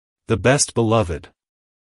the best beloved.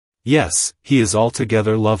 Yes, he is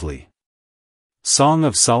altogether lovely. Song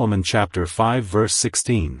of Solomon chapter 5 verse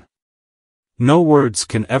 16. No words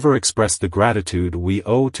can ever express the gratitude we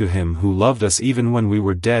owe to him who loved us even when we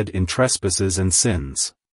were dead in trespasses and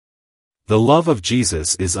sins. The love of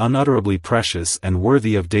Jesus is unutterably precious and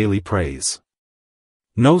worthy of daily praise.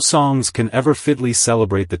 No songs can ever fitly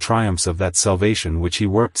celebrate the triumphs of that salvation which he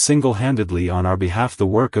worked single-handedly on our behalf. The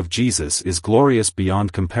work of Jesus is glorious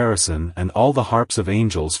beyond comparison, and all the harps of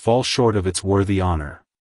angels fall short of its worthy honor.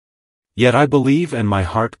 Yet I believe, and my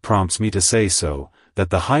heart prompts me to say so, that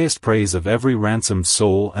the highest praise of every ransomed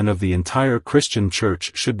soul and of the entire Christian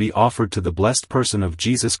Church should be offered to the blessed person of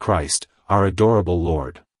Jesus Christ, our adorable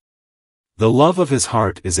Lord. The love of his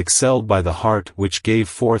heart is excelled by the heart which gave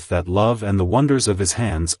forth that love, and the wonders of his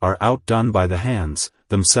hands are outdone by the hands,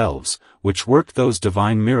 themselves, which worked those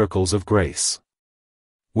divine miracles of grace.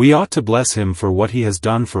 We ought to bless him for what he has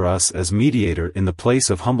done for us as mediator in the place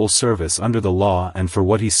of humble service under the law, and for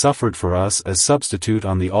what he suffered for us as substitute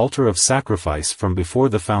on the altar of sacrifice from before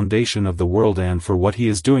the foundation of the world, and for what he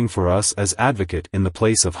is doing for us as advocate in the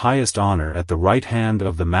place of highest honor at the right hand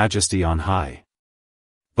of the Majesty on high.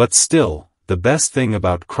 But still, the best thing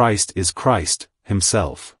about Christ is Christ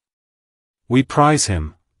himself. We prize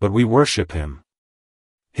him, but we worship him.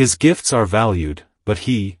 His gifts are valued, but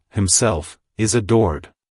he, himself, is adored.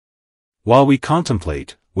 While we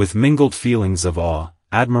contemplate, with mingled feelings of awe,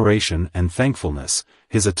 admiration and thankfulness,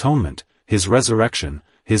 his atonement, his resurrection,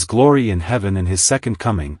 his glory in heaven and his second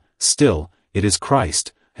coming, still, it is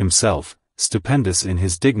Christ, himself, stupendous in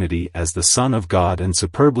his dignity as the Son of God and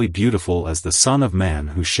superbly beautiful as the Son of Man,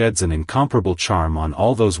 who sheds an incomparable charm on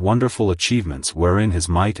all those wonderful achievements wherein his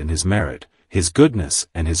might and his merit, his goodness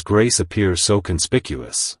and his grace appear so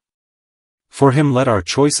conspicuous. For him let our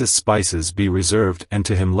choicest spices be reserved, and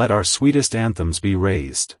to him let our sweetest anthems be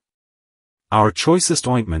raised. Our choicest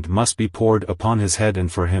ointment must be poured upon his head,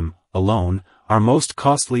 and for him, alone, our most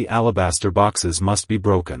costly alabaster boxes must be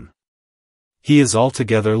broken. He is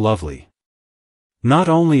altogether lovely. Not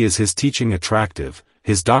only is his teaching attractive,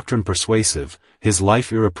 his doctrine persuasive, his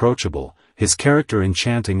life irreproachable, his character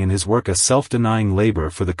enchanting, and his work a self-denying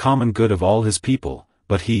labor for the common good of all his people,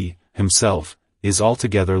 but he, himself, is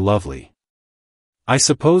altogether lovely. I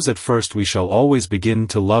suppose at first we shall always begin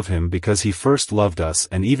to love him because he first loved us,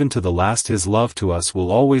 and even to the last his love to us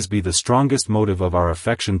will always be the strongest motive of our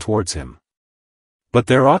affection towards him. But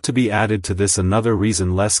there ought to be added to this another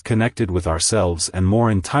reason less connected with ourselves and more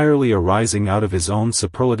entirely arising out of his own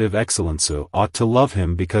superlative excellence. So ought to love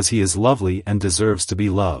him because he is lovely and deserves to be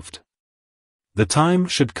loved. The time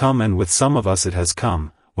should come, and with some of us it has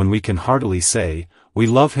come, when we can heartily say, we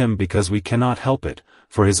love him because we cannot help it,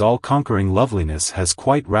 for his all-conquering loveliness has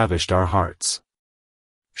quite ravished our hearts.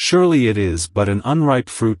 Surely it is but an unripe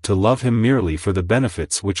fruit to love him merely for the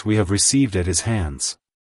benefits which we have received at his hands.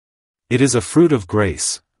 It is a fruit of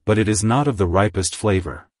grace, but it is not of the ripest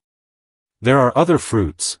flavor. There are other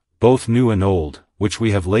fruits, both new and old, which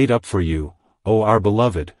we have laid up for you, O our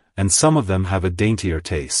beloved, and some of them have a daintier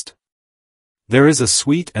taste. There is a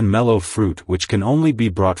sweet and mellow fruit which can only be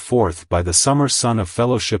brought forth by the summer sun of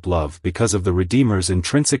fellowship love because of the Redeemer's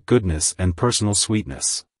intrinsic goodness and personal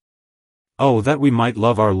sweetness. Oh, that we might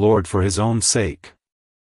love our Lord for his own sake!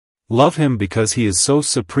 Love him because he is so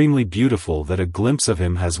supremely beautiful that a glimpse of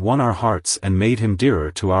him has won our hearts and made him dearer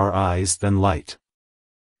to our eyes than light.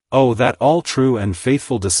 Oh, that all true and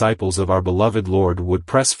faithful disciples of our beloved Lord would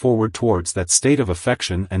press forward towards that state of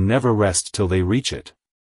affection and never rest till they reach it.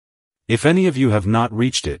 If any of you have not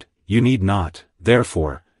reached it, you need not,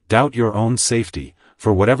 therefore, doubt your own safety,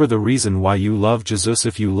 for whatever the reason why you love Jesus,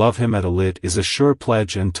 if you love him at all, it is a sure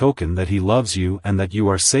pledge and token that he loves you and that you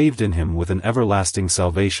are saved in him with an everlasting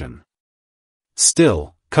salvation.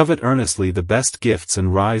 Still, covet earnestly the best gifts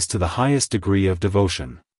and rise to the highest degree of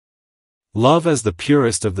devotion. Love as the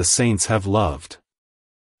purest of the saints have loved.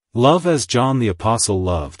 Love as John the Apostle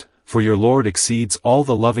loved, for your Lord exceeds all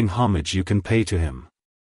the loving homage you can pay to him.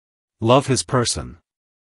 Love his person.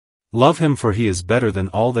 Love him, for he is better than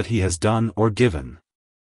all that he has done or given.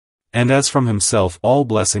 And as from himself all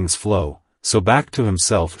blessings flow, so back to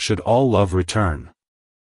himself should all love return.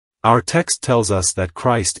 Our text tells us that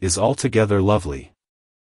Christ is altogether lovely.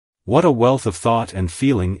 What a wealth of thought and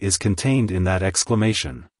feeling is contained in that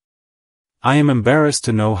exclamation! I am embarrassed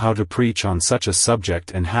to know how to preach on such a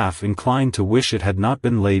subject, and half inclined to wish it had not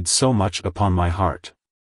been laid so much upon my heart.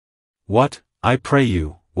 What, I pray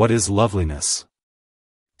you, what is loveliness?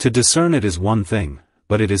 To discern it is one thing,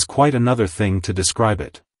 but it is quite another thing to describe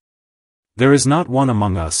it. There is not one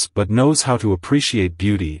among us but knows how to appreciate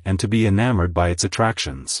beauty and to be enamored by its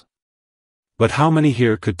attractions. But how many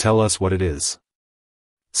here could tell us what it is?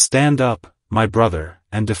 Stand up, my brother,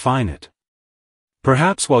 and define it.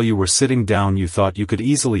 Perhaps while you were sitting down you thought you could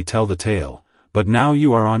easily tell the tale, but now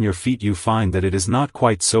you are on your feet you find that it is not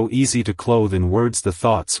quite so easy to clothe in words the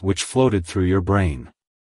thoughts which floated through your brain.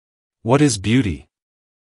 What is beauty?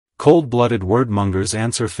 Cold-blooded wordmongers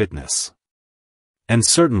answer fitness. And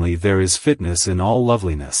certainly there is fitness in all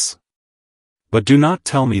loveliness. But do not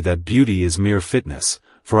tell me that beauty is mere fitness,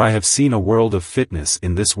 for I have seen a world of fitness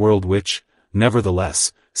in this world which,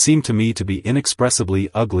 nevertheless, seem to me to be inexpressibly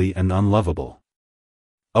ugly and unlovable.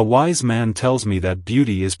 A wise man tells me that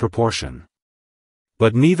beauty is proportion.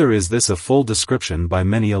 But neither is this a full description by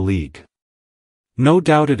many a league. No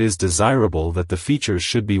doubt it is desirable that the features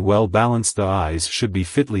should be well balanced, the eyes should be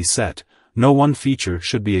fitly set, no one feature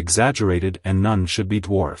should be exaggerated and none should be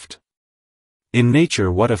dwarfed. In nature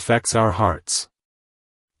what affects our hearts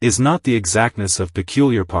is not the exactness of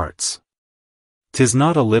peculiar parts. 'Tis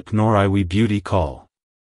not a lip nor eye we beauty call,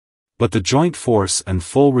 but the joint force and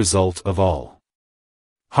full result of all.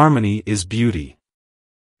 Harmony is beauty.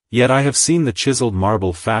 Yet I have seen the chiseled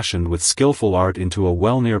marble fashioned with skillful art into a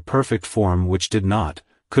well near perfect form which did not,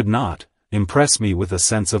 could not, impress me with a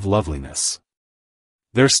sense of loveliness.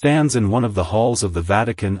 There stands in one of the halls of the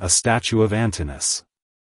Vatican a statue of Antinous.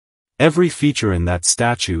 Every feature in that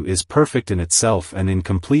statue is perfect in itself and in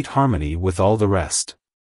complete harmony with all the rest.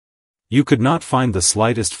 You could not find the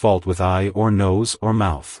slightest fault with eye or nose or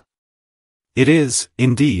mouth. It is,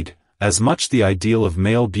 indeed, as much the ideal of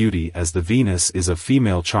male beauty as the Venus is of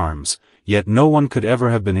female charms, yet no one could ever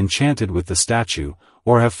have been enchanted with the statue,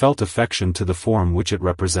 or have felt affection to the form which it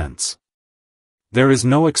represents. There is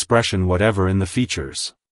no expression whatever in the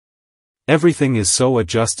features. Everything is so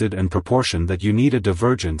adjusted and proportioned that you need a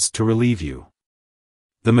divergence to relieve you.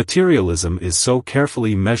 The materialism is so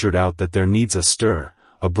carefully measured out that there needs a stir,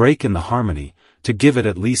 a break in the harmony, to give it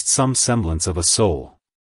at least some semblance of a soul.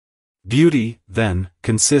 Beauty, then,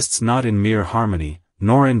 consists not in mere harmony,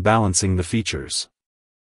 nor in balancing the features.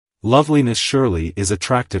 Loveliness surely is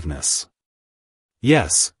attractiveness.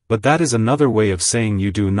 Yes, but that is another way of saying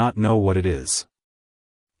you do not know what it is.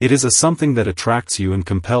 It is a something that attracts you and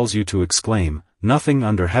compels you to exclaim, nothing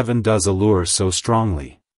under heaven does allure so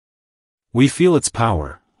strongly. We feel its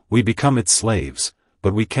power, we become its slaves,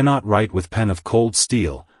 but we cannot write with pen of cold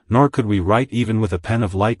steel, nor could we write even with a pen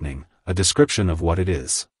of lightning, a description of what it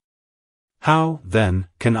is. How, then,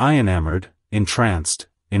 can I enamored, entranced,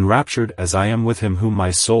 enraptured as I am with him whom my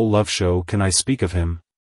soul loves can I speak of him?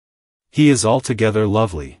 He is altogether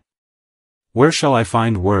lovely. Where shall I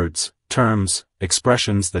find words, terms,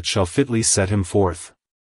 expressions that shall fitly set him forth?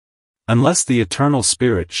 Unless the eternal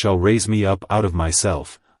Spirit shall raise me up out of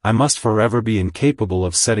myself, I must forever be incapable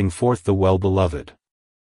of setting forth the well-beloved.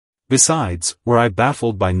 Besides, were I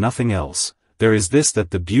baffled by nothing else, there is this,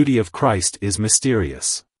 that the beauty of Christ is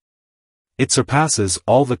mysterious. It surpasses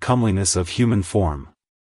all the comeliness of human form.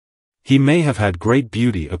 He may have had great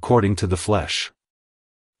beauty according to the flesh.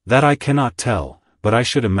 That I cannot tell, but I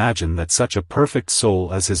should imagine that such a perfect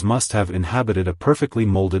soul as his must have inhabited a perfectly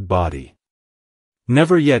molded body.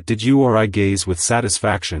 Never yet did you or I gaze with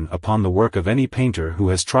satisfaction upon the work of any painter who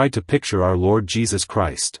has tried to picture our Lord Jesus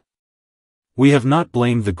Christ. We have not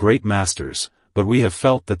blamed the great masters, but we have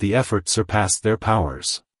felt that the effort surpassed their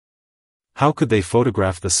powers. How could they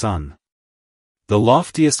photograph the sun? The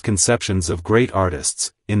loftiest conceptions of great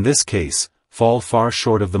artists, in this case, fall far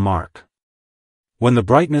short of the mark. When the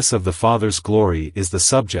brightness of the Father's glory is the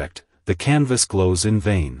subject, the canvas glows in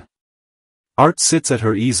vain. Art sits at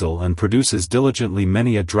her easel and produces diligently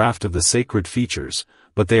many a draught of the sacred features,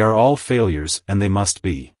 but they are all failures and they must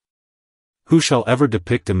be. Who shall ever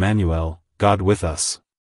depict Emmanuel, God with us?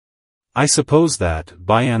 I suppose that,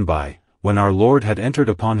 by and by, when our Lord had entered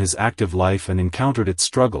upon his active life and encountered its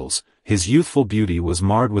struggles, his youthful beauty was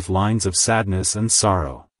marred with lines of sadness and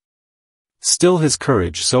sorrow. Still his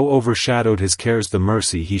courage so overshadowed his cares, the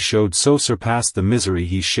mercy he showed so surpassed the misery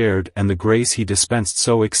he shared, and the grace he dispensed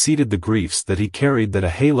so exceeded the griefs that he carried, that a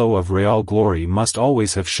halo of real glory must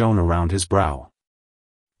always have shone around his brow.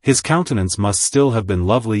 His countenance must still have been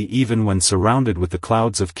lovely even when surrounded with the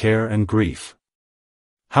clouds of care and grief.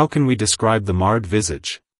 How can we describe the marred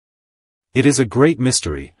visage? It is a great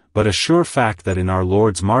mystery, but a sure fact that in our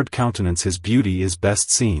Lord's marred countenance his beauty is best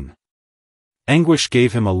seen. Anguish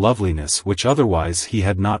gave him a loveliness which otherwise he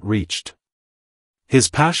had not reached. His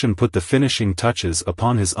passion put the finishing touches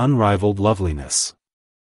upon his unrivaled loveliness.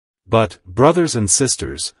 But, brothers and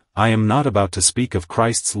sisters, I am not about to speak of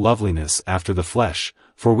Christ's loveliness after the flesh,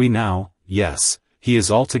 for we now, yes, he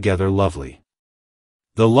is altogether lovely.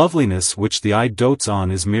 The loveliness which the eye dotes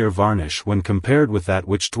on is mere varnish when compared with that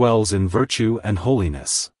which dwells in virtue and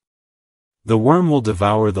holiness. The worm will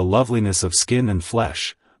devour the loveliness of skin and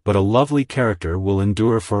flesh, but a lovely character will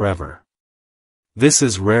endure forever. This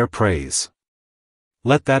is rare praise.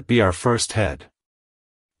 Let that be our first head.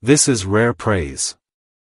 This is rare praise.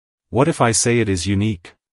 What if I say it is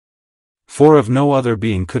unique? For of no other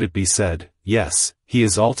being could it be said, yes, he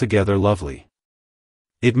is altogether lovely.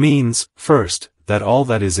 It means, first, that all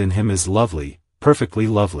that is in him is lovely, perfectly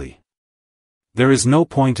lovely. There is no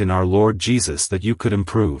point in our Lord Jesus that you could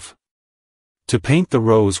improve. To paint the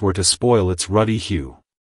rose were to spoil its ruddy hue.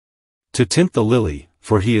 To tint the lily,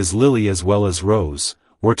 for he is lily as well as rose,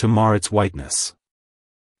 were to mar its whiteness.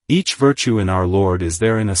 Each virtue in our Lord is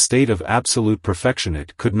there in a state of absolute perfection.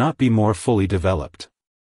 It could not be more fully developed.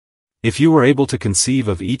 If you were able to conceive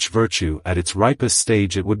of each virtue at its ripest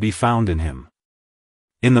stage, it would be found in him.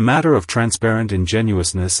 In the matter of transparent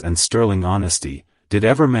ingenuousness and sterling honesty, did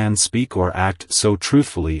ever man speak or act so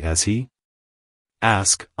truthfully as he?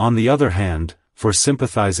 Ask, on the other hand, for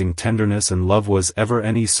sympathizing tenderness and love, was ever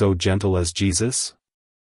any so gentle as Jesus?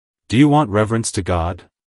 Do you want reverence to God?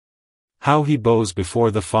 How he bows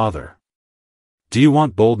before the Father. Do you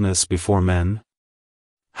want boldness before men?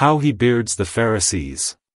 How he beards the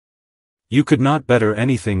Pharisees. You could not better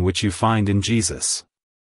anything which you find in Jesus.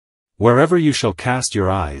 Wherever you shall cast your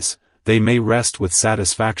eyes, they may rest with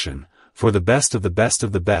satisfaction, for the best of the best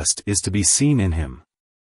of the best is to be seen in him.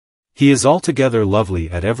 He is altogether lovely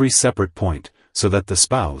at every separate point, so that the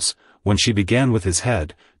spouse, when she began with his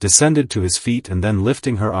head, descended to his feet, and then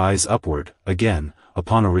lifting her eyes upward, again,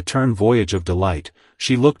 upon a return voyage of delight,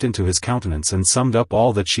 she looked into his countenance and summed up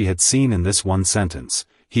all that she had seen in this one sentence: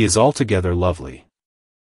 he is altogether lovely.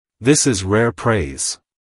 This is rare praise.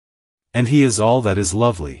 And he is all that is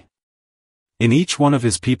lovely. In each one of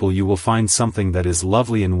his people you will find something that is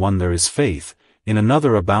lovely. In one there is faith, in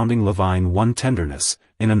another abounding love, in one tenderness,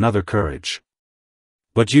 in another courage.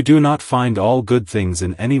 But you do not find all good things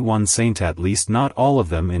in any one saint, at least not all of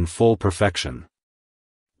them in full perfection.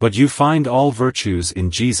 But you find all virtues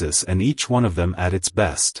in Jesus, and each one of them at its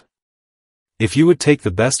best. If you would take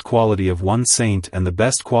the best quality of one saint and the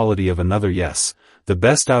best quality of another, yes, the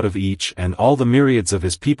best out of each and all the myriads of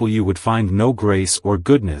his people, you would find no grace or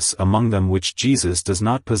goodness among them which Jesus does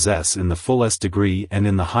not possess in the fullest degree and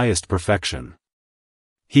in the highest perfection.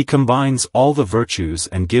 He combines all the virtues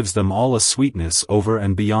and gives them all a sweetness over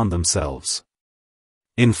and beyond themselves.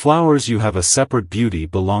 In flowers you have a separate beauty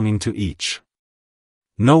belonging to each.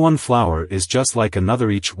 No one flower is just like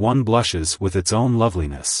another, each one blushes with its own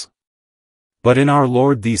loveliness. But in our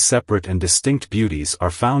Lord these separate and distinct beauties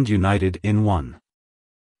are found united in one.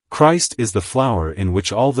 Christ is the flower in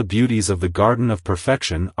which all the beauties of the garden of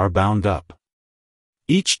perfection are bound up.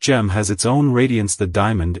 Each gem has its own radiance. The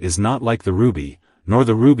diamond is not like the ruby, nor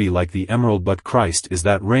the ruby like the emerald, but Christ is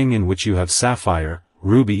that ring in which you have sapphire,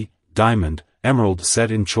 ruby, diamond, emerald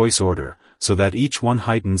set in choice order, so that each one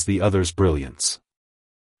heightens the other's brilliance.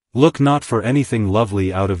 Look not for anything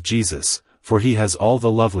lovely out of Jesus, for he has all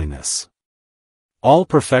the loveliness. All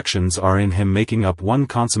perfections are in him, making up one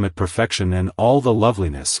consummate perfection, and all the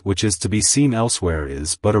loveliness which is to be seen elsewhere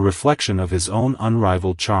is but a reflection of his own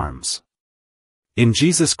unrivaled charms. In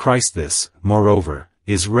Jesus Christ this, moreover,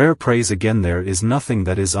 is rare praise. Again, there is nothing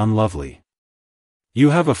that is unlovely.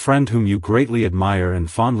 You have a friend whom you greatly admire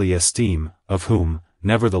and fondly esteem, of whom,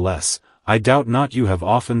 nevertheless, I doubt not you have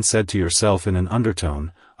often said to yourself in an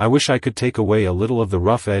undertone, I wish I could take away a little of the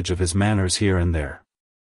rough edge of his manners here and there.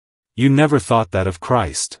 You never thought that of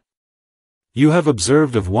Christ. You have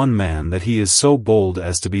observed of one man that he is so bold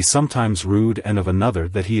as to be sometimes rude, and of another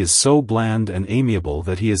that he is so bland and amiable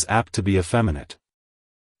that he is apt to be effeminate.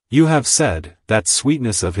 You have said, that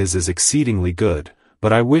sweetness of his is exceedingly good,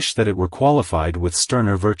 but I wish that it were qualified with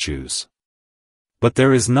sterner virtues. But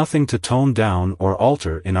there is nothing to tone down or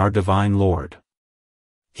alter in our divine Lord.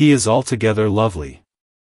 He is altogether lovely.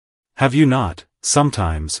 Have you not,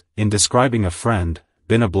 sometimes, in describing a friend,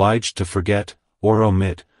 been obliged to forget, or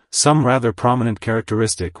omit, some rather prominent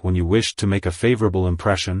characteristic when you wished to make a favorable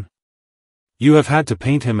impression? You have had to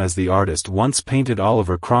paint him as the artist once painted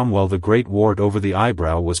Oliver Cromwell. The great wart over the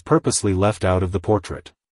eyebrow was purposely left out of the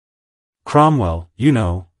portrait. Cromwell, you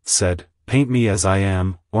know, said, paint me as I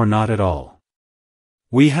am, or not at all.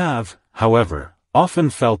 We have, however, often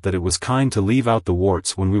felt that it was kind to leave out the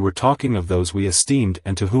warts when we were talking of those we esteemed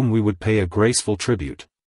and to whom we would pay a graceful tribute.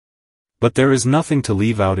 But there is nothing to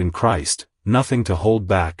leave out in Christ, nothing to hold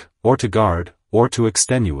back, or to guard, or to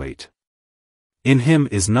extenuate. In him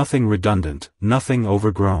is nothing redundant, nothing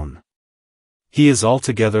overgrown. He is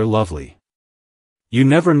altogether lovely. You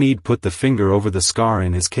never need put the finger over the scar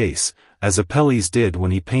in his case, as Apelles did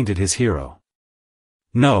when he painted his hero.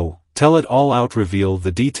 No, tell it all out, reveal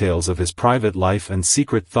the details of his private life and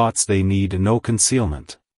secret thoughts, they need no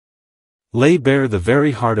concealment. Lay bare the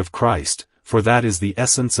very heart of Christ, for that is the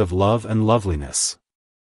essence of love and loveliness.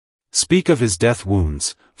 Speak of his death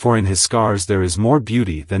wounds, for in his scars there is more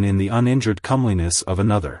beauty than in the uninjured comeliness of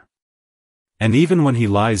another. And even when he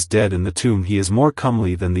lies dead in the tomb he is more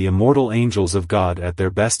comely than the immortal angels of God at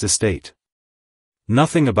their best estate.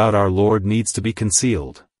 Nothing about our Lord needs to be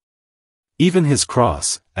concealed. Even his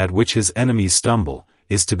cross, at which his enemies stumble,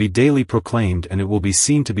 is to be daily proclaimed, and it will be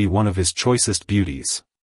seen to be one of his choicest beauties.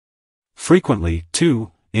 Frequently,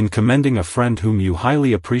 too, in commending a friend whom you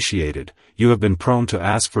highly appreciated, you have been prone to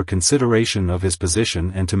ask for consideration of his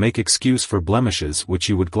position and to make excuse for blemishes which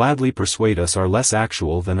you would gladly persuade us are less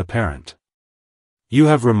actual than apparent. You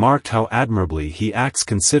have remarked how admirably he acts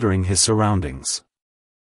considering his surroundings.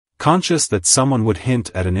 Conscious that someone would hint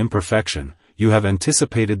at an imperfection, you have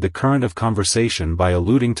anticipated the current of conversation by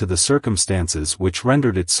alluding to the circumstances which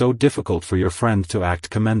rendered it so difficult for your friend to act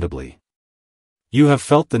commendably. You have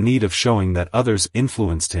felt the need of showing that others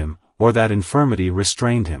influenced him, or that infirmity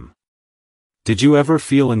restrained him. Did you ever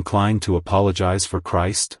feel inclined to apologize for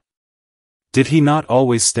Christ? Did he not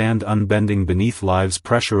always stand unbending beneath life's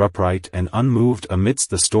pressure, upright and unmoved amidst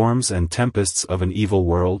the storms and tempests of an evil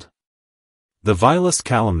world? The vilest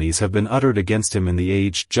calumnies have been uttered against him in the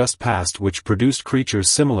age just past which produced creatures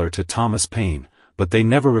similar to Thomas Paine, but they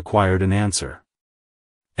never required an answer.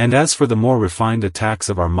 And as for the more refined attacks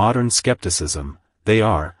of our modern skepticism, they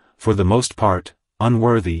are, for the most part,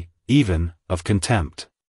 unworthy, even, of contempt.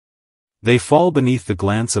 They fall beneath the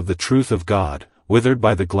glance of the truth of God, withered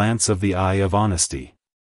by the glance of the eye of honesty.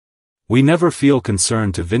 We never feel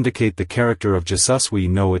concerned to vindicate the character of Jesus, we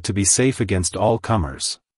know it to be safe against all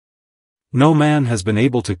comers. No man has been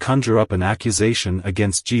able to conjure up an accusation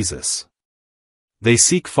against Jesus. They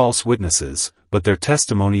seek false witnesses, but their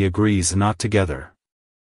testimony agrees not together.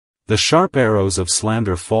 The sharp arrows of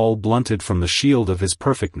slander fall blunted from the shield of his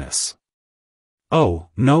perfectness. Oh,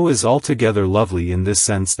 no is altogether lovely in this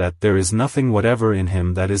sense that there is nothing whatever in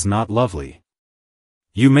him that is not lovely.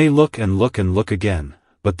 You may look and look and look again,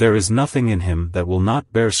 but there is nothing in him that will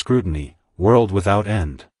not bear scrutiny, world without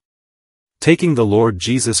end. Taking the Lord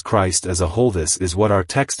Jesus Christ as a whole, this is what our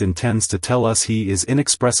text intends to tell us: he is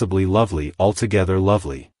inexpressibly lovely, altogether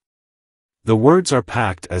lovely. The words are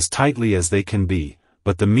packed as tightly as they can be,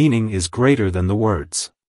 but the meaning is greater than the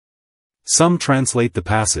words. Some translate the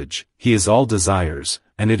passage, "He is all desires,"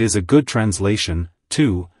 and it is a good translation,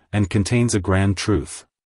 too, and contains a grand truth.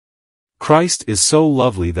 Christ is so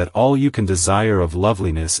lovely that all you can desire of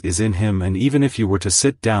loveliness is in him, and even if you were to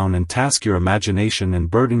sit down and task your imagination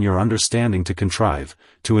and burden your understanding to contrive,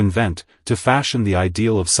 to invent, to fashion the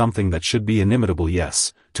ideal of something that should be inimitable,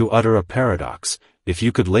 yes, to utter a paradox, if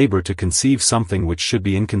you could labor to conceive something which should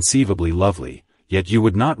be inconceivably lovely, yet you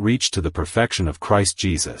would not reach to the perfection of Christ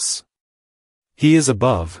Jesus. He is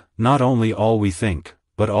above, not only all we think,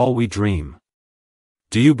 but all we dream.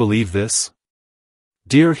 Do you believe this?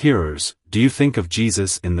 Dear hearers, do you think of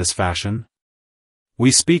Jesus in this fashion? We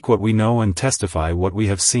speak what we know and testify what we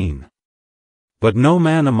have seen. But no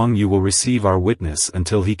man among you will receive our witness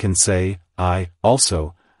until he can say, I,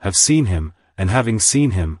 also, have seen him, and having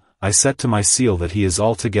seen him, I set to my seal that he is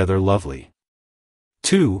altogether lovely.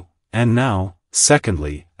 2. And now,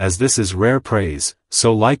 secondly, as this is rare praise,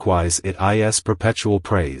 so likewise it is perpetual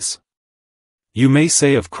praise. You may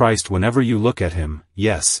say of Christ whenever you look at him,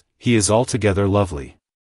 yes, he is altogether lovely.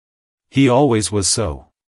 He always was so.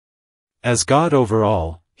 As God over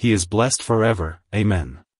all, he is blessed forever,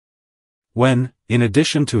 amen. When, in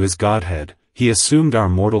addition to his Godhead, he assumed our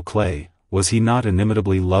mortal clay, was he not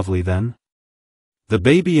inimitably lovely then? The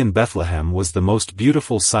baby in Bethlehem was the most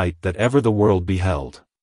beautiful sight that ever the world beheld.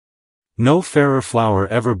 No fairer flower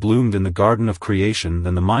ever bloomed in the garden of creation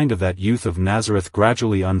than the mind of that youth of Nazareth,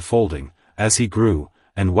 gradually unfolding, as he grew,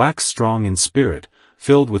 and waxed strong in spirit,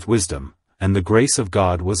 filled with wisdom, and the grace of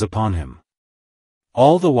God was upon him.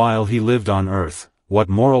 All the while he lived on earth, what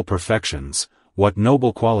moral perfections, what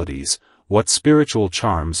noble qualities, what spiritual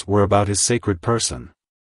charms were about his sacred person.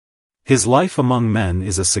 His life among men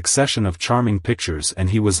is a succession of charming pictures, and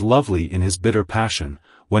he was lovely in his bitter passion,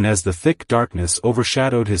 when as the thick darkness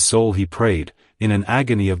overshadowed his soul he prayed, in an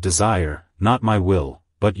agony of desire, not my will,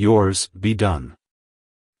 but yours, be done.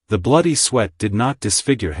 The bloody sweat did not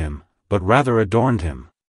disfigure him, but rather adorned him.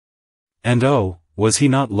 And oh, was he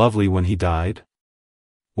not lovely when he died?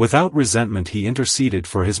 Without resentment he interceded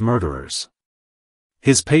for his murderers.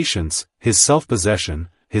 His patience, his self-possession,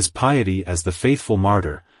 his piety as the faithful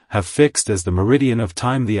martyr, have fixed as the meridian of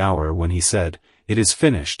time the hour when he said, "It is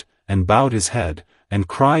finished," and bowed his head, and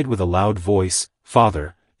cried with a loud voice,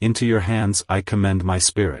 "Father, into your hands I commend my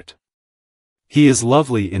spirit." He is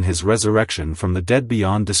lovely in his resurrection from the dead,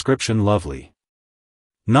 beyond description lovely.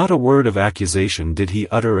 Not a word of accusation did he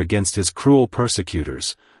utter against his cruel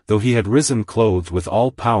persecutors, though he had risen clothed with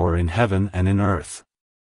all power in heaven and in earth.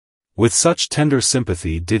 With such tender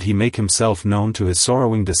sympathy did he make himself known to his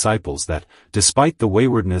sorrowing disciples that, despite the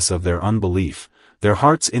waywardness of their unbelief, their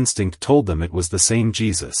heart's instinct told them it was the same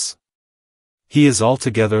Jesus. He is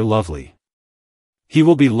altogether lovely. He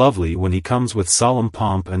will be lovely when he comes with solemn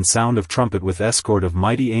pomp and sound of trumpet, with escort of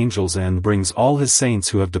mighty angels, and brings all his saints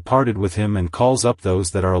who have departed with him, and calls up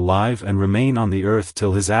those that are alive and remain on the earth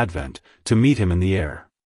till his advent, to meet him in the air.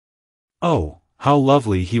 Oh, how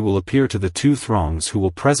lovely he will appear to the two throngs who will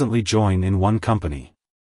presently join in one company!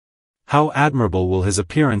 How admirable will his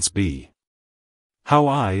appearance be! How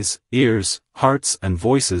eyes, ears, hearts and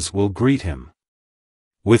voices will greet him!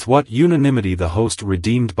 With what unanimity the host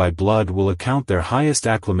redeemed by blood will account their highest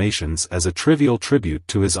acclamations as a trivial tribute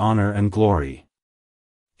to his honor and glory.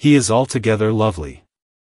 He is altogether lovely.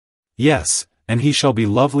 Yes, and he shall be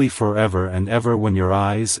lovely forever and ever, when your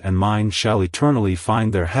eyes and mine shall eternally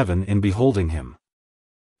find their heaven in beholding him.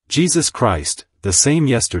 Jesus Christ, the same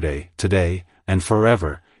yesterday, today, and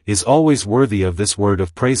forever, is always worthy of this word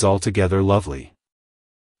of praise, altogether lovely.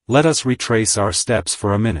 Let us retrace our steps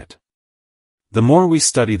for a minute. The more we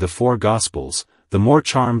study the four Gospels, the more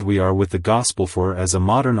charmed we are with the Gospel, for, as a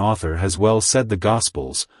modern author has well said, the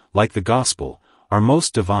Gospels, like the Gospel, are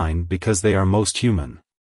most divine because they are most human.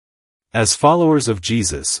 As followers of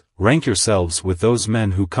Jesus, rank yourselves with those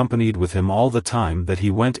men who companied with him all the time that he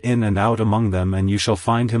went in and out among them, and you shall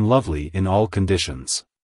find him lovely in all conditions.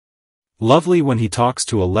 Lovely when he talks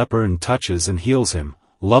to a leper and touches and heals him,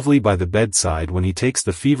 lovely by the bedside when he takes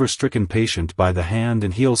the fever-stricken patient by the hand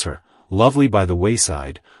and heals her, lovely by the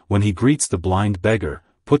wayside, when he greets the blind beggar,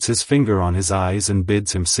 puts his finger on his eyes and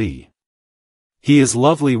bids him see. He is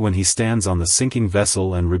lovely when he stands on the sinking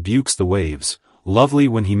vessel and rebukes the waves, lovely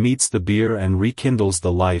when he meets the bier and rekindles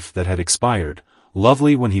the life that had expired,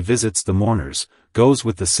 lovely when he visits the mourners, goes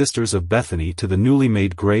with the sisters of Bethany to the newly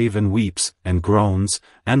made grave and weeps, and groans,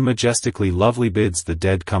 and majestically lovely bids the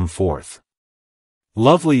dead come forth.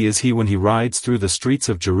 Lovely is he when he rides through the streets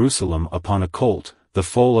of Jerusalem upon a colt, the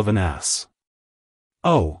foal of an ass.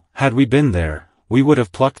 Oh, had we been there, we would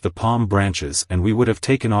have plucked the palm branches, and we would have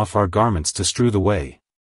taken off our garments to strew the way.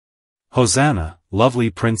 Hosanna, lovely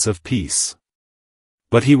Prince of Peace!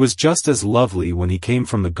 But he was just as lovely when he came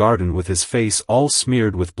from the garden with his face all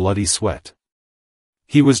smeared with bloody sweat.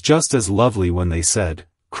 He was just as lovely when they said,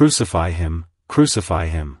 "Crucify him, crucify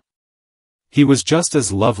him." He was just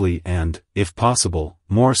as lovely, and, if possible,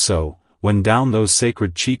 more so, when down those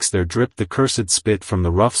sacred cheeks there dripped the cursed spit from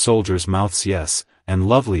the rough soldiers' mouths. Yes, and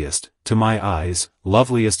loveliest, to my eyes,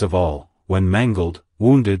 loveliest of all, when mangled,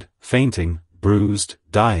 wounded, fainting, bruised,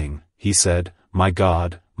 dying, he said, my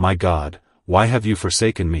God, why have you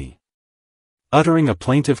forsaken me?" Uttering a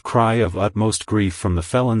plaintive cry of utmost grief from the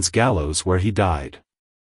felon's gallows where he died.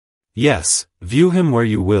 Yes, view him where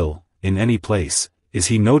you will, in any place, is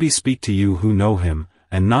he not? Speak to you who know him,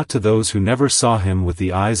 and not to those who never saw him with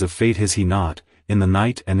the eyes of faith. Is he not, in the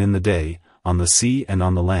night and in the day, on the sea and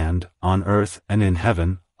on the land, on earth and in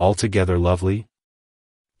heaven, altogether lovely?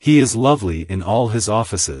 He is lovely in all his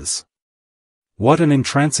offices. What an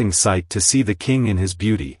entrancing sight to see the King in his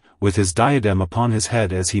beauty, with his diadem upon his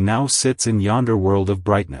head as he now sits in yonder world of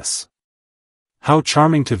brightness. How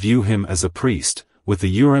charming to view him as a priest, with the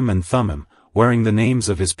Urim and Thummim, wearing the names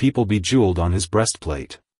of his people bejeweled on his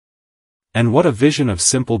breastplate. And what a vision of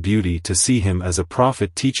simple beauty to see him as a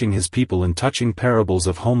prophet, teaching his people in touching parables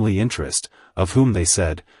of homely interest, of whom they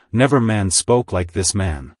said, "Never man spoke like this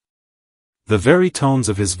man." The very tones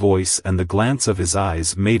of his voice and the glance of his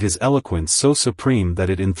eyes made his eloquence so supreme that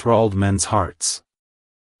it enthralled men's hearts.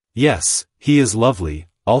 Yes, he is lovely,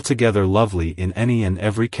 altogether lovely in any and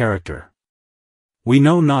every character. We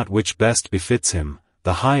know not which best befits him,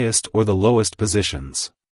 the highest or the lowest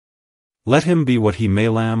positions. Let him be what he may,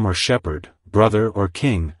 lamb or shepherd, brother or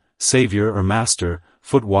king, savior or master,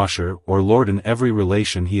 foot washer or lord, in every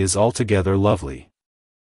relation he is altogether lovely.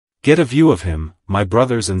 Get a view of him, my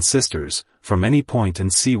brothers and sisters, from any point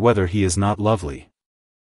and see whether he is not lovely.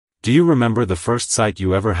 Do you remember the first sight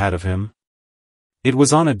you ever had of him? It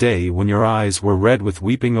was on a day when your eyes were red with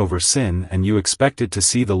weeping over sin, and you expected to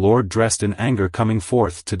see the Lord dressed in anger coming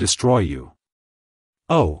forth to destroy you.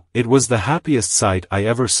 Oh, it was the happiest sight I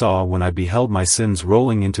ever saw when I beheld my sins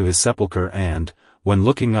rolling into his sepulchre, and, when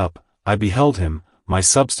looking up, I beheld him, my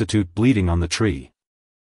substitute, bleeding on the tree.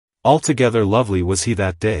 Altogether lovely was he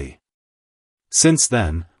that day. Since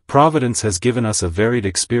then, Providence has given us a varied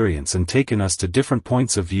experience and taken us to different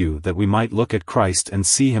points of view that we might look at Christ and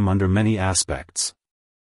see him under many aspects.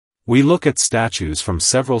 We look at statues from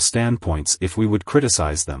several standpoints if we would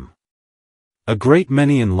criticize them. A great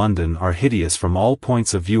many in London are hideous from all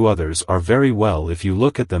points of view, others are very well if you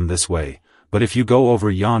look at them this way, but if you go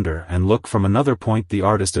over yonder and look from another point the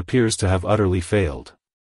artist appears to have utterly failed.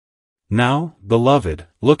 Now, beloved,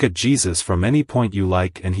 look at Jesus from any point you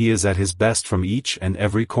like and he is at his best from each and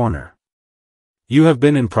every corner. You have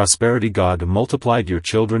been in prosperity, God multiplied your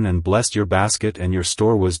children and blessed your basket and your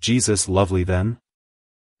store. Was Jesus lovely then?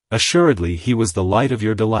 Assuredly he was the light of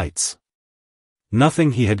your delights.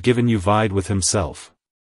 Nothing he had given you vied with himself.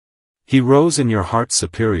 He rose in your heart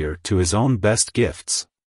superior to his own best gifts.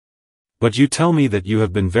 But you tell me that you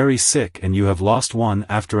have been very sick and you have lost one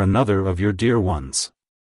after another of your dear ones.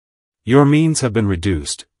 Your means have been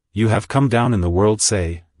reduced, you have come down in the world.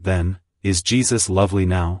 Say, then, is Jesus lovely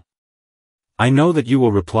now? I know that you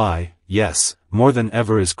will reply, yes, more than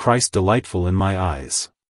ever is Christ delightful in my eyes.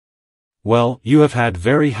 Well, you have had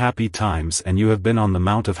very happy times and you have been on the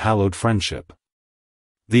Mount of Hallowed Friendship.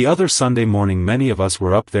 The other Sunday morning many of us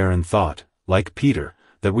were up there and thought, like Peter,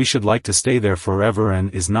 that we should like to stay there forever.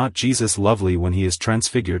 And is not Jesus lovely when he is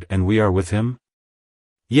transfigured and we are with him?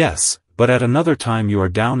 Yes. But at another time you are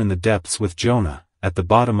down in the depths with Jonah, at the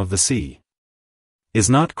bottom of the sea.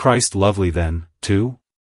 Is not Christ lovely then, too?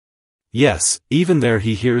 Yes, even there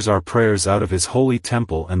he hears our prayers out of his holy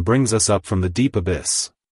temple and brings us up from the deep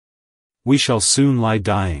abyss. We shall soon lie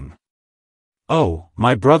dying. Oh,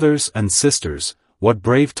 my brothers and sisters, what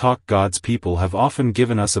brave talk God's people have often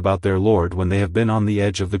given us about their Lord when they have been on the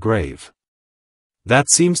edge of the grave.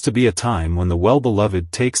 That seems to be a time when the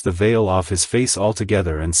well-beloved takes the veil off his face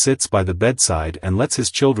altogether and sits by the bedside and lets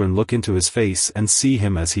his children look into his face and see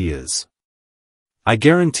him as he is. I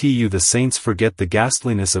guarantee you the saints forget the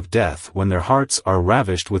ghastliness of death when their hearts are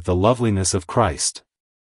ravished with the loveliness of Christ.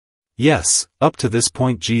 Yes, up to this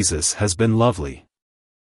point Jesus has been lovely.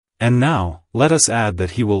 And now, let us add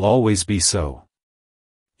that he will always be so.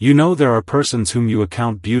 You know there are persons whom you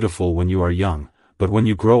account beautiful when you are young, but when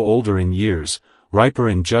you grow older in years, riper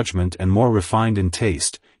in judgment and more refined in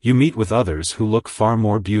taste, you meet with others who look far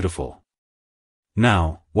more beautiful.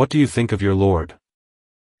 Now, what do you think of your Lord?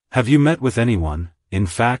 Have you met with anyone, in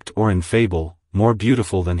fact or in fable, more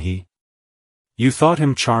beautiful than he? You thought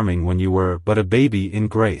him charming when you were but a baby in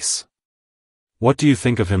grace. What do you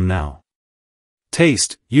think of him now?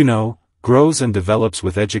 Taste, you know, grows and develops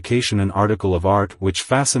with education. An article of art which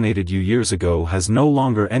fascinated you years ago has no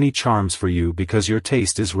longer any charms for you because your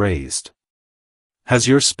taste is raised. Has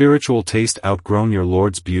your spiritual taste outgrown your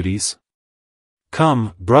Lord's beauties?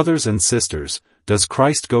 Come, brothers and sisters, does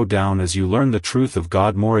Christ go down as you learn the truth of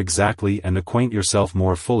God more exactly and acquaint yourself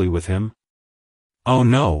more fully with him? Oh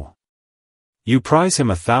no! You prize him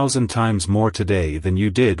 1,000 times more today than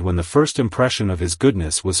you did when the first impression of his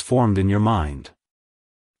goodness was formed in your mind.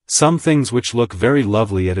 Some things which look very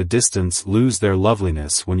lovely at a distance lose their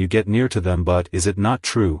loveliness when you get near to them. But is it not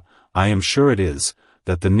true, I am sure it is,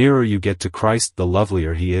 that the nearer you get to Christ the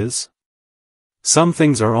lovelier he is? Some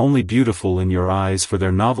things are only beautiful in your eyes for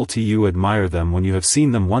their novelty. You admire them when you have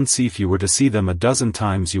seen them once. If you were to see them a dozen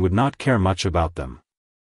times you would not care much about them.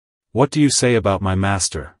 What do you say about my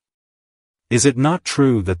Master? Is it not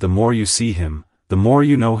true that the more you see him, the more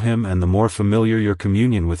you know him, and the more familiar your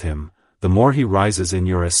communion with him, the more he rises in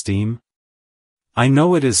your esteem? I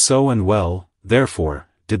know it is so, and well, therefore,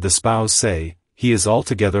 did the spouse say, he is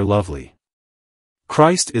altogether lovely.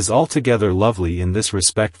 Christ is altogether lovely in this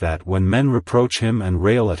respect that when men reproach him and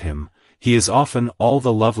rail at him, he is often all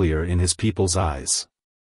the lovelier in his people's eyes.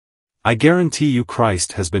 I guarantee you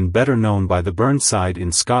Christ has been better known by the Burnside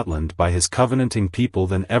in Scotland by his covenanting people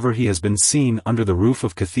than ever he has been seen under the roof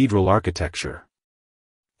of cathedral architecture.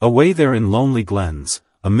 Away there in lonely glens,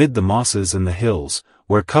 amid the mosses and the hills,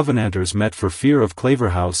 where Covenanters met for fear of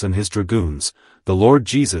Claverhouse and his dragoons, the Lord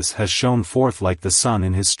Jesus has shone forth like the sun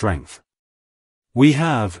in his strength. We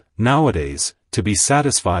have, nowadays, to be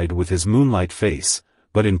satisfied with his moonlight face,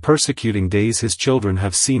 but in persecuting days his children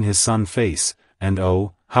have seen his sun face, and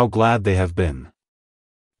oh, how glad they have been.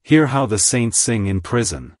 Hear how the saints sing in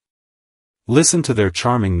prison. Listen to their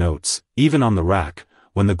charming notes, even on the rack,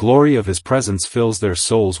 when the glory of his presence fills their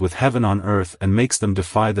souls with heaven on earth and makes them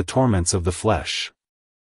defy the torments of the flesh.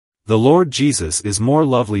 The Lord Jesus is more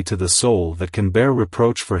lovely to the soul that can bear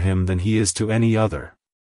reproach for him than he is to any other.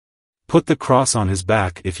 Put the cross on his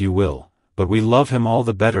back if you will, but we love him all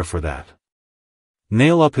the better for that.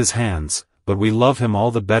 Nail up his hands, but we love him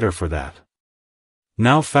all the better for that.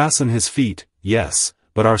 Now fasten his feet, yes,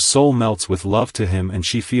 but our soul melts with love to him and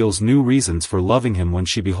she feels new reasons for loving him when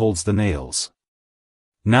she beholds the nails.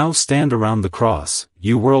 Now stand around the cross,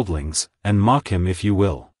 you worldlings, and mock him if you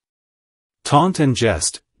will. Taunt and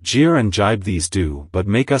jest, jeer and jibe these do but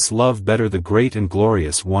make us love better the great and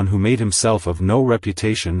glorious one who made himself of no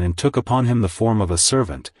reputation and took upon him the form of a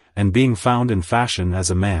servant, and being found in fashion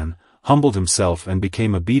as a man, humbled himself and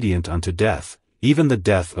became obedient unto death, even the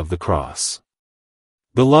death of the cross.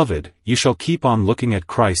 Beloved, you shall keep on looking at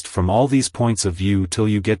Christ from all these points of view till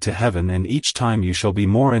you get to heaven, and each time you shall be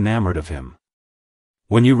more enamored of him.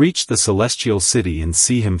 When you reach the celestial city and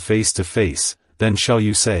see him face to face, then shall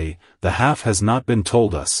you say, the half has not been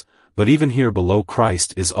told us, but even here below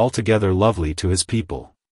Christ is altogether lovely to his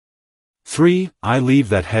people. 3. I leave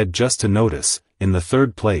that head just to notice, in the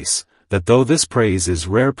third place, that though this praise is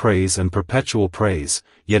rare praise and perpetual praise,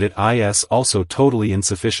 yet it is also totally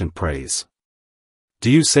insufficient praise. Do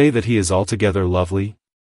you say that he is altogether lovely?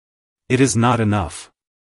 It is not enough.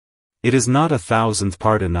 It is not 1,000th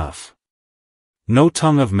part enough. No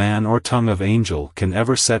tongue of man or tongue of angel can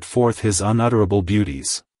ever set forth his unutterable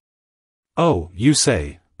beauties. Oh, you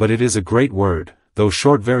say, but it is a great word, though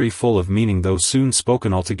short, very full of meaning, though soon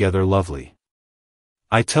spoken, altogether lovely.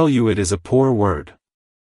 I tell you, it is a poor word.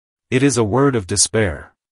 It is a word of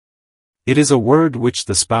despair. It is a word which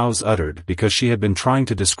the spouse uttered because she had been trying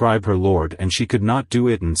to describe her Lord and she could not do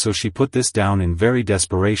it, and so she put this down in very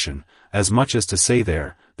desperation, as much as to say,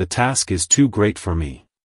 there, the task is too great for me.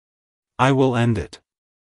 I will end it.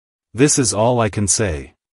 This is all I can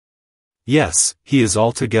say. Yes, he is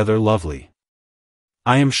altogether lovely.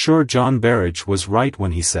 I am sure John Berridge was right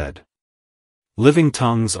when he said, living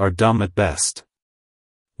tongues are dumb at best.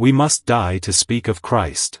 We must die to speak of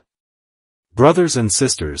Christ. Brothers and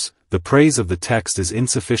sisters, the praise of the text is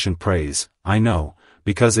insufficient praise, I know,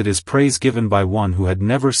 because it is praise given by one who had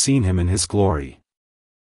never seen him in his glory.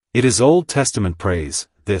 It is Old Testament praise,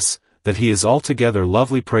 this, that he is altogether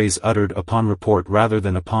lovely, praise uttered upon report rather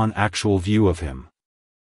than upon actual view of him.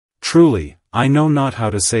 Truly, I know not how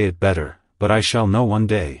to say it better, but I shall know one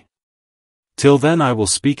day. Till then I will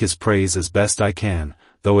speak his praise as best I can,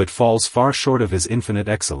 though it falls far short of his infinite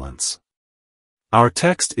excellence. Our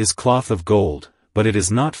text is cloth of gold, but it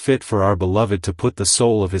is not fit for our beloved to put the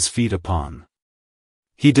sole of his feet upon.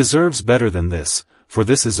 He deserves better than this, for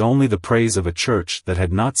this is only the praise of a church that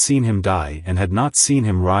had not seen him die and had not seen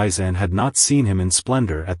him rise and had not seen him in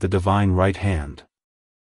splendor at the divine right hand.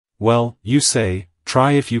 Well, you say,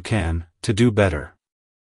 try if you can, to do better.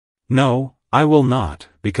 No, I will not,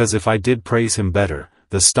 because if I did praise him better,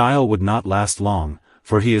 the style would not last long,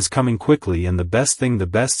 for he is coming quickly, and the best thing the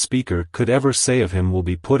best speaker could ever say of him will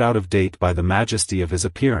be put out of date by the majesty of his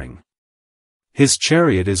appearing. His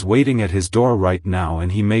chariot is waiting at his door right now,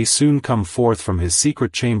 and he may soon come forth from his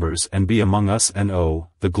secret chambers and be among us, and oh,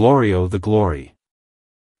 the glory.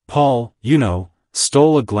 Paul, you know,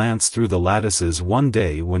 stole a glance through the lattices one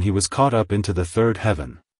day when he was caught up into the third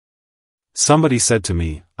heaven. Somebody said to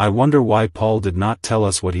me, I wonder why Paul did not tell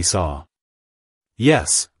us what he saw.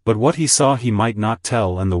 Yes, but what he saw he might not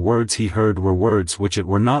tell, and the words he heard were words which it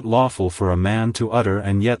were not lawful for a man to utter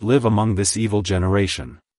and yet live among this evil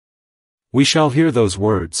generation. We shall hear those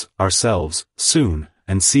words, ourselves, soon,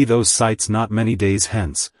 and see those sights not many days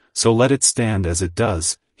hence, so let it stand as it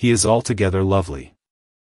does, he is altogether lovely.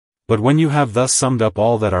 But when you have thus summed up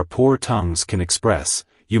all that our poor tongues can express,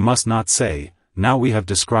 you must not say, now we have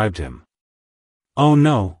described him. Oh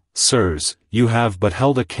no, sirs, you have but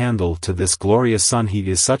held a candle to this glorious sun. He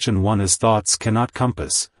is such an one as thoughts cannot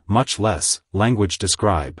compass, much less, language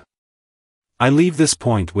describe. I leave this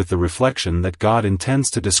point with the reflection that God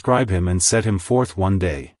intends to describe him and set him forth one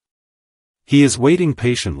day. He is waiting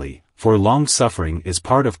patiently, for long-suffering is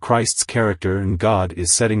part of Christ's character, and God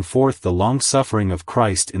is setting forth the long-suffering of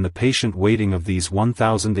Christ in the patient waiting of these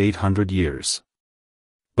 1,800 years.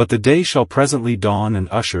 But the day shall presently dawn and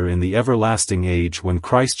usher in the everlasting age when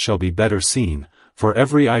Christ shall be better seen, for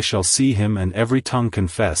every eye shall see him and every tongue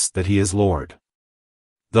confess that he is Lord.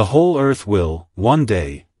 The whole earth will, one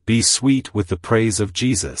day, be sweet with the praise of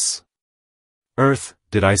Jesus. Earth,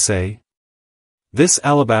 did I say? This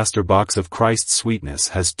alabaster box of Christ's sweetness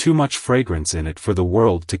has too much fragrance in it for the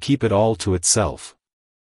world to keep it all to itself.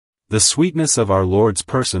 The sweetness of our Lord's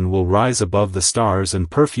person will rise above the stars and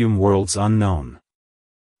perfume worlds unknown.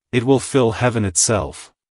 It will fill heaven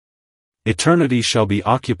itself. Eternity shall be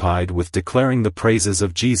occupied with declaring the praises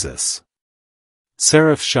of Jesus.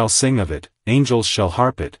 Seraphs shall sing of it, angels shall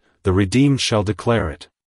harp it, the redeemed shall declare it.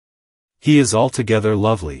 He is altogether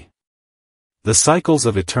lovely. The cycles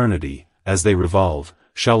of eternity, as they revolve,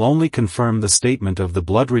 shall only confirm the statement of the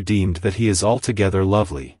blood-redeemed that he is altogether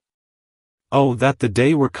lovely. Oh, that the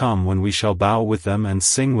day were come when we shall bow with them and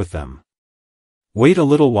sing with them. Wait a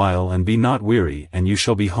little while and be not weary, and you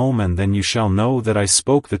shall be home, and then you shall know that I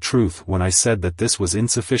spoke the truth when I said that this was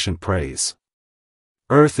insufficient praise.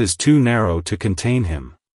 Earth is too narrow to contain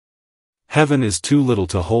him. Heaven is too little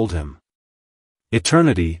to hold him.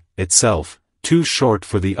 Eternity, itself, too short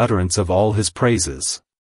for the utterance of all his praises.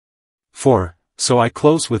 So I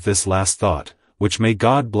close with this last thought, which may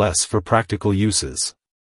God bless for practical uses.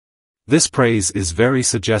 This praise is very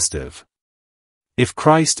suggestive. If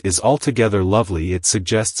Christ is altogether lovely, it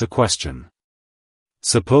suggests a question.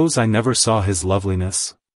 Suppose I never saw his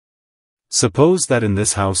loveliness? Suppose that in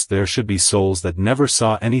this house there should be souls that never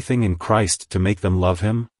saw anything in Christ to make them love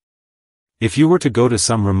him? If you were to go to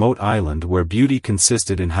some remote island where beauty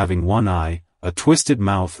consisted in having one eye, a twisted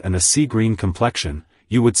mouth and a sea-green complexion,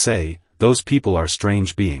 you would say, those people are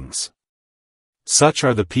strange beings. Such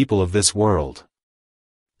are the people of this world.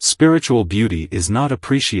 Spiritual beauty is not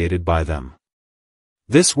appreciated by them.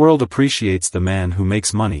 This world appreciates the man who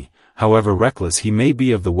makes money, however reckless he may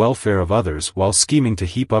be of the welfare of others while scheming to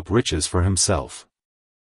heap up riches for himself.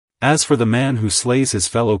 As for the man who slays his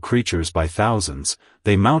fellow creatures by thousands,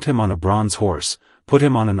 they mount him on a bronze horse, put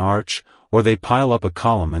him on an arch, or they pile up a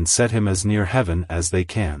column and set him as near heaven as they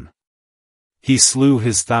can. He slew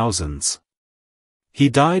his thousands. He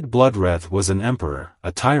died blood-red, was an emperor,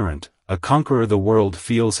 a tyrant, a conqueror. The world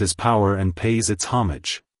feels his power and pays its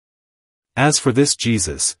homage. As for this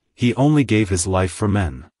Jesus, he only gave his life for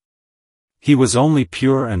men. He was only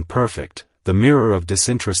pure and perfect, the mirror of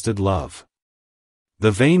disinterested love.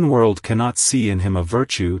 The vain world cannot see in him a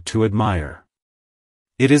virtue to admire.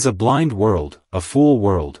 It is a blind world, a fool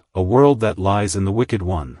world, a world that lies in the wicked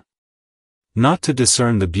one. Not to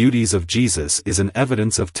discern the beauties of Jesus is an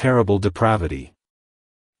evidence of terrible depravity.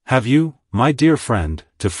 Have you, my dear friend,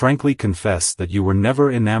 to frankly confess that you were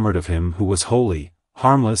never enamored of him who was holy,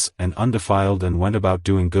 harmless and undefiled and went about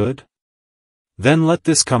doing good? Then let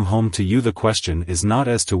this come home to you. The question is not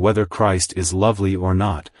as to whether Christ is lovely or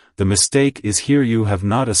not. The mistake is here you have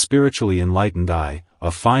not a spiritually enlightened eye,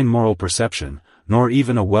 a fine moral perception, nor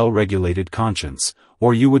even a well-regulated conscience,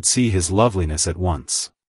 or you would see his loveliness at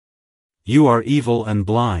once. You are evil and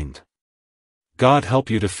blind. God help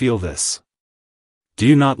you to feel this. Do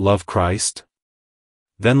you not love Christ?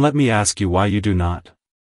 Then let me ask you why you do not.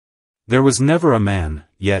 There was never a man,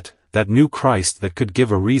 yet, that knew Christ that could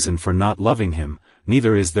give a reason for not loving him,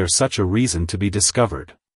 neither is there such a reason to be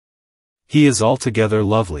discovered. He is altogether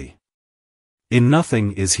lovely. In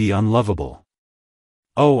nothing is he unlovable.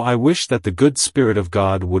 Oh, I wish that the good Spirit of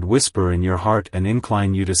God would whisper in your heart and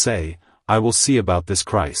incline you to say, I will see about this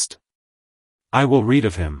Christ. I will read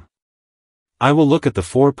of him. I will look at the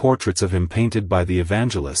 4 portraits of him painted by the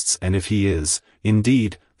evangelists, and if he is,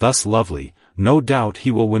 indeed, thus lovely, no doubt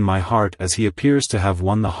he will win my heart as he appears to have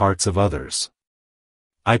won the hearts of others.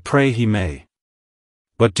 I pray he may.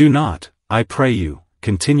 But do not, I pray you,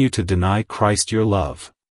 continue to deny Christ your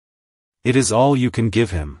love. It is all you can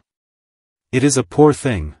give him. It is a poor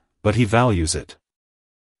thing, but he values it.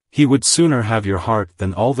 He would sooner have your heart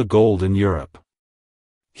than all the gold in Europe.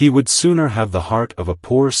 He would sooner have the heart of a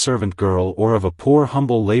poor servant girl or of a poor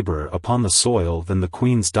humble laborer upon the soil than the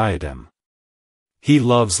queen's diadem. He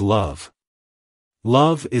loves love.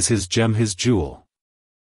 Love is his gem, his jewel.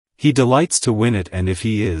 He delights to win it, and if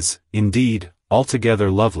he is, indeed, altogether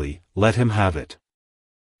lovely, let him have it.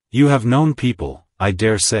 You have known people, I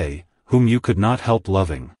dare say, whom you could not help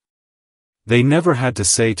loving. They never had to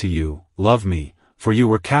say to you, love me, for you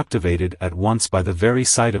were captivated at once by the very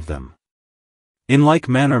sight of them. In like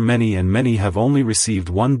manner many and many have only received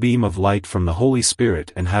one beam of light from the Holy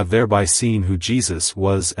Spirit and have thereby seen who Jesus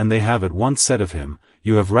was, and they have at once said of him,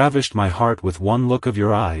 you have ravished my heart with one look of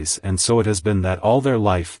your eyes, and so it has been that all their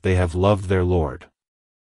life they have loved their Lord.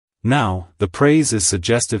 Now, the praise is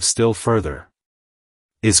suggestive still further.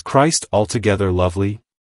 Is Christ altogether lovely?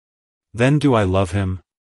 Then do I love him?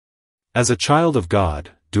 As a child of God,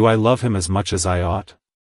 do I love him as much as I ought?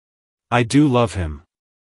 I do love him.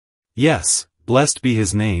 Yes, blessed be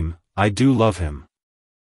his name, I do love him.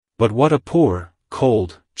 But what a poor,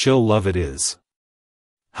 cold, chill love it is.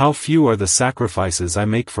 How few are the sacrifices I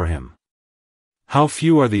make for him. How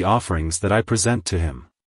few are the offerings that I present to him.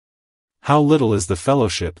 How little is the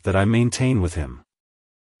fellowship that I maintain with him.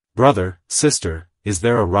 Brother, sister, is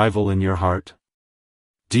there a rival in your heart?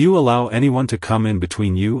 Do you allow anyone to come in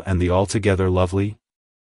between you and the altogether lovely?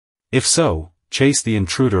 If so, chase the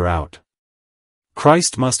intruder out.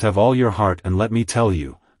 Christ must have all your heart, and let me tell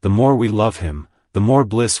you, the more we love him, the more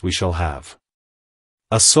bliss we shall have.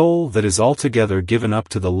 A soul that is altogether given up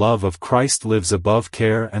to the love of Christ lives above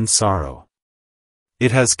care and sorrow.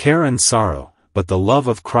 It has care and sorrow, but the love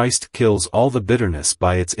of Christ kills all the bitterness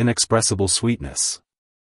by its inexpressible sweetness.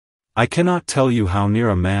 I cannot tell you how near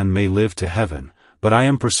a man may live to heaven, but I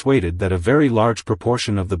am persuaded that a very large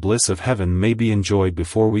proportion of the bliss of heaven may be enjoyed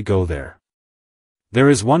before we go there. There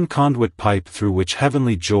is one conduit pipe through which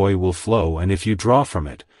heavenly joy will flow, and if you draw from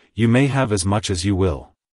it, you may have as much as you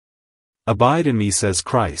will. Abide in me, says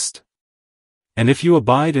Christ. And if you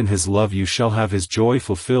abide in his love, you shall have his joy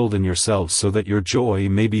fulfilled in yourselves, so that your joy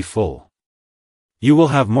may be full. You will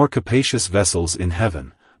have more capacious vessels in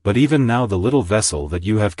heaven, but even now the little vessel that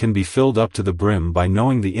you have can be filled up to the brim by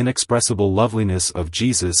knowing the inexpressible loveliness of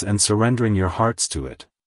Jesus and surrendering your hearts to it.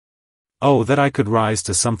 Oh, that I could rise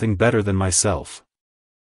to something better than myself.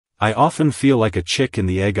 I often feel like a chick in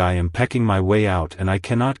the egg. I am pecking my way out and I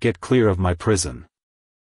cannot get clear of my prison.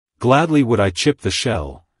 Gladly would I chip the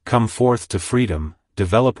shell, come forth to freedom,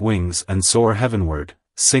 develop wings and soar heavenward,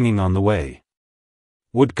 singing on the way.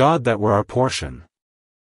 Would God that were our portion.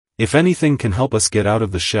 If anything can help us get out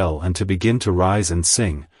of the shell and to begin to rise and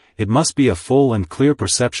sing, it must be a full and clear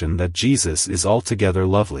perception that Jesus is altogether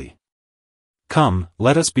lovely. Come,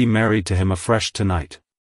 let us be married to him afresh tonight.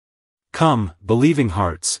 Come, believing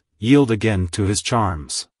hearts, yield again to his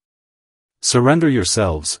charms. Surrender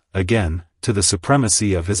yourselves, again, to the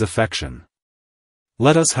supremacy of his affection.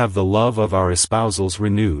 Let us have the love of our espousals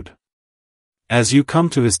renewed. As you come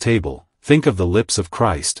to his table, think of the lips of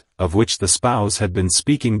Christ, of which the spouse had been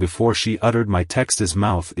speaking before she uttered my text. His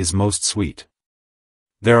mouth is most sweet.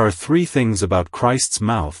 There are three things about Christ's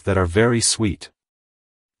mouth that are very sweet.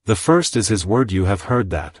 The first is his word. You have heard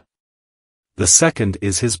that. The second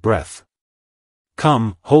is his breath.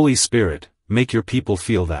 Come, Holy Spirit, make your people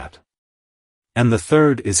feel that. And the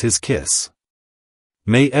third is his kiss.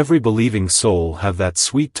 May every believing soul have that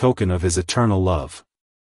sweet token of his eternal love.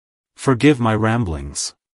 Forgive my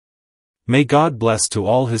ramblings. May God bless to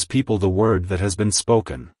all his people the word that has been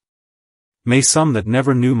spoken. May some that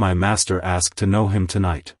never knew my Master ask to know him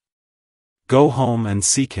tonight. Go home and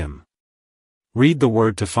seek him. Read the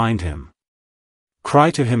word to find him. Cry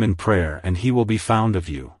to him in prayer and he will be found of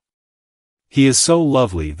you. He is so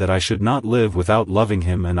lovely that I should not live without loving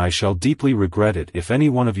him, and I shall deeply regret it if any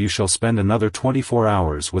one of you shall spend another 24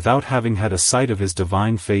 hours without having had a sight of his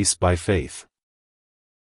divine face by faith.